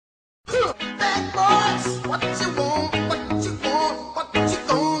What you want, what you want, what you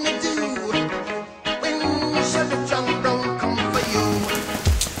gonna do when Chevy John Brown come for you?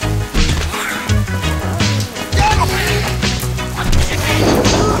 Yeah. What you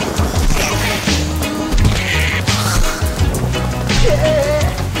gonna do?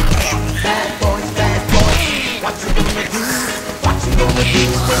 Yeah. Bad boys, what you gonna do? What you gonna do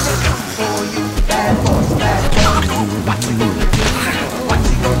when they come for you? Bad boys, what you gonna do? What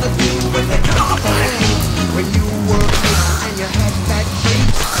you gonna do when they come for you? When you were big and you had that dream,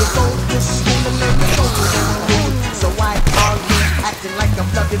 you go to school and learn the golden. So why are you acting like a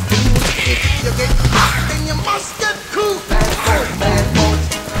bloody fool? If you get hot, then you must get cool. Bad boys,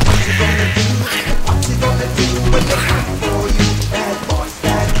 what you gonna do? What you gonna do when they come for you? Bad boys,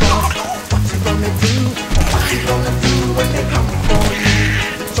 what you gonna do? What you gonna do when they come for you?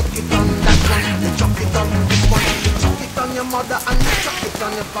 You chuck it on that one, you chuck it on this one, you chuck it on your mother and you chuck it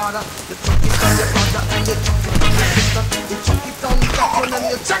on your father, you chuck it on your brother and you chuck it on your sister, you chuck it on that one and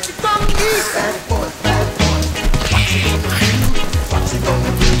you chuck it on me. Bad boys, what you gonna do? What you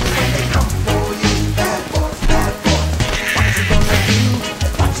gonna do when they come for you? Bad boys, what you gonna do?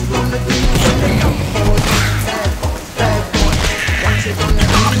 What you gonna do when they come for you? Bad boys, what you gonna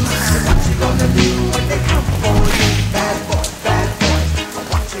do? What you gonna do when they come for you? Bad boys,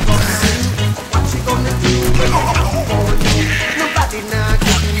 what you gonna do? What you gonna do when they come for you? Nobody now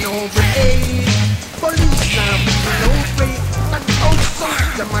give you no break. Police now give you no break. And old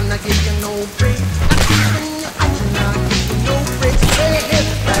soldier man I give you no break. And even your eyes now give you no break. Hey,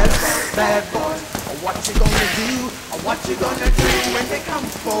 bad boy, what you gonna do? What you gonna do when they come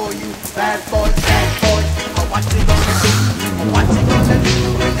for you? Bad boys.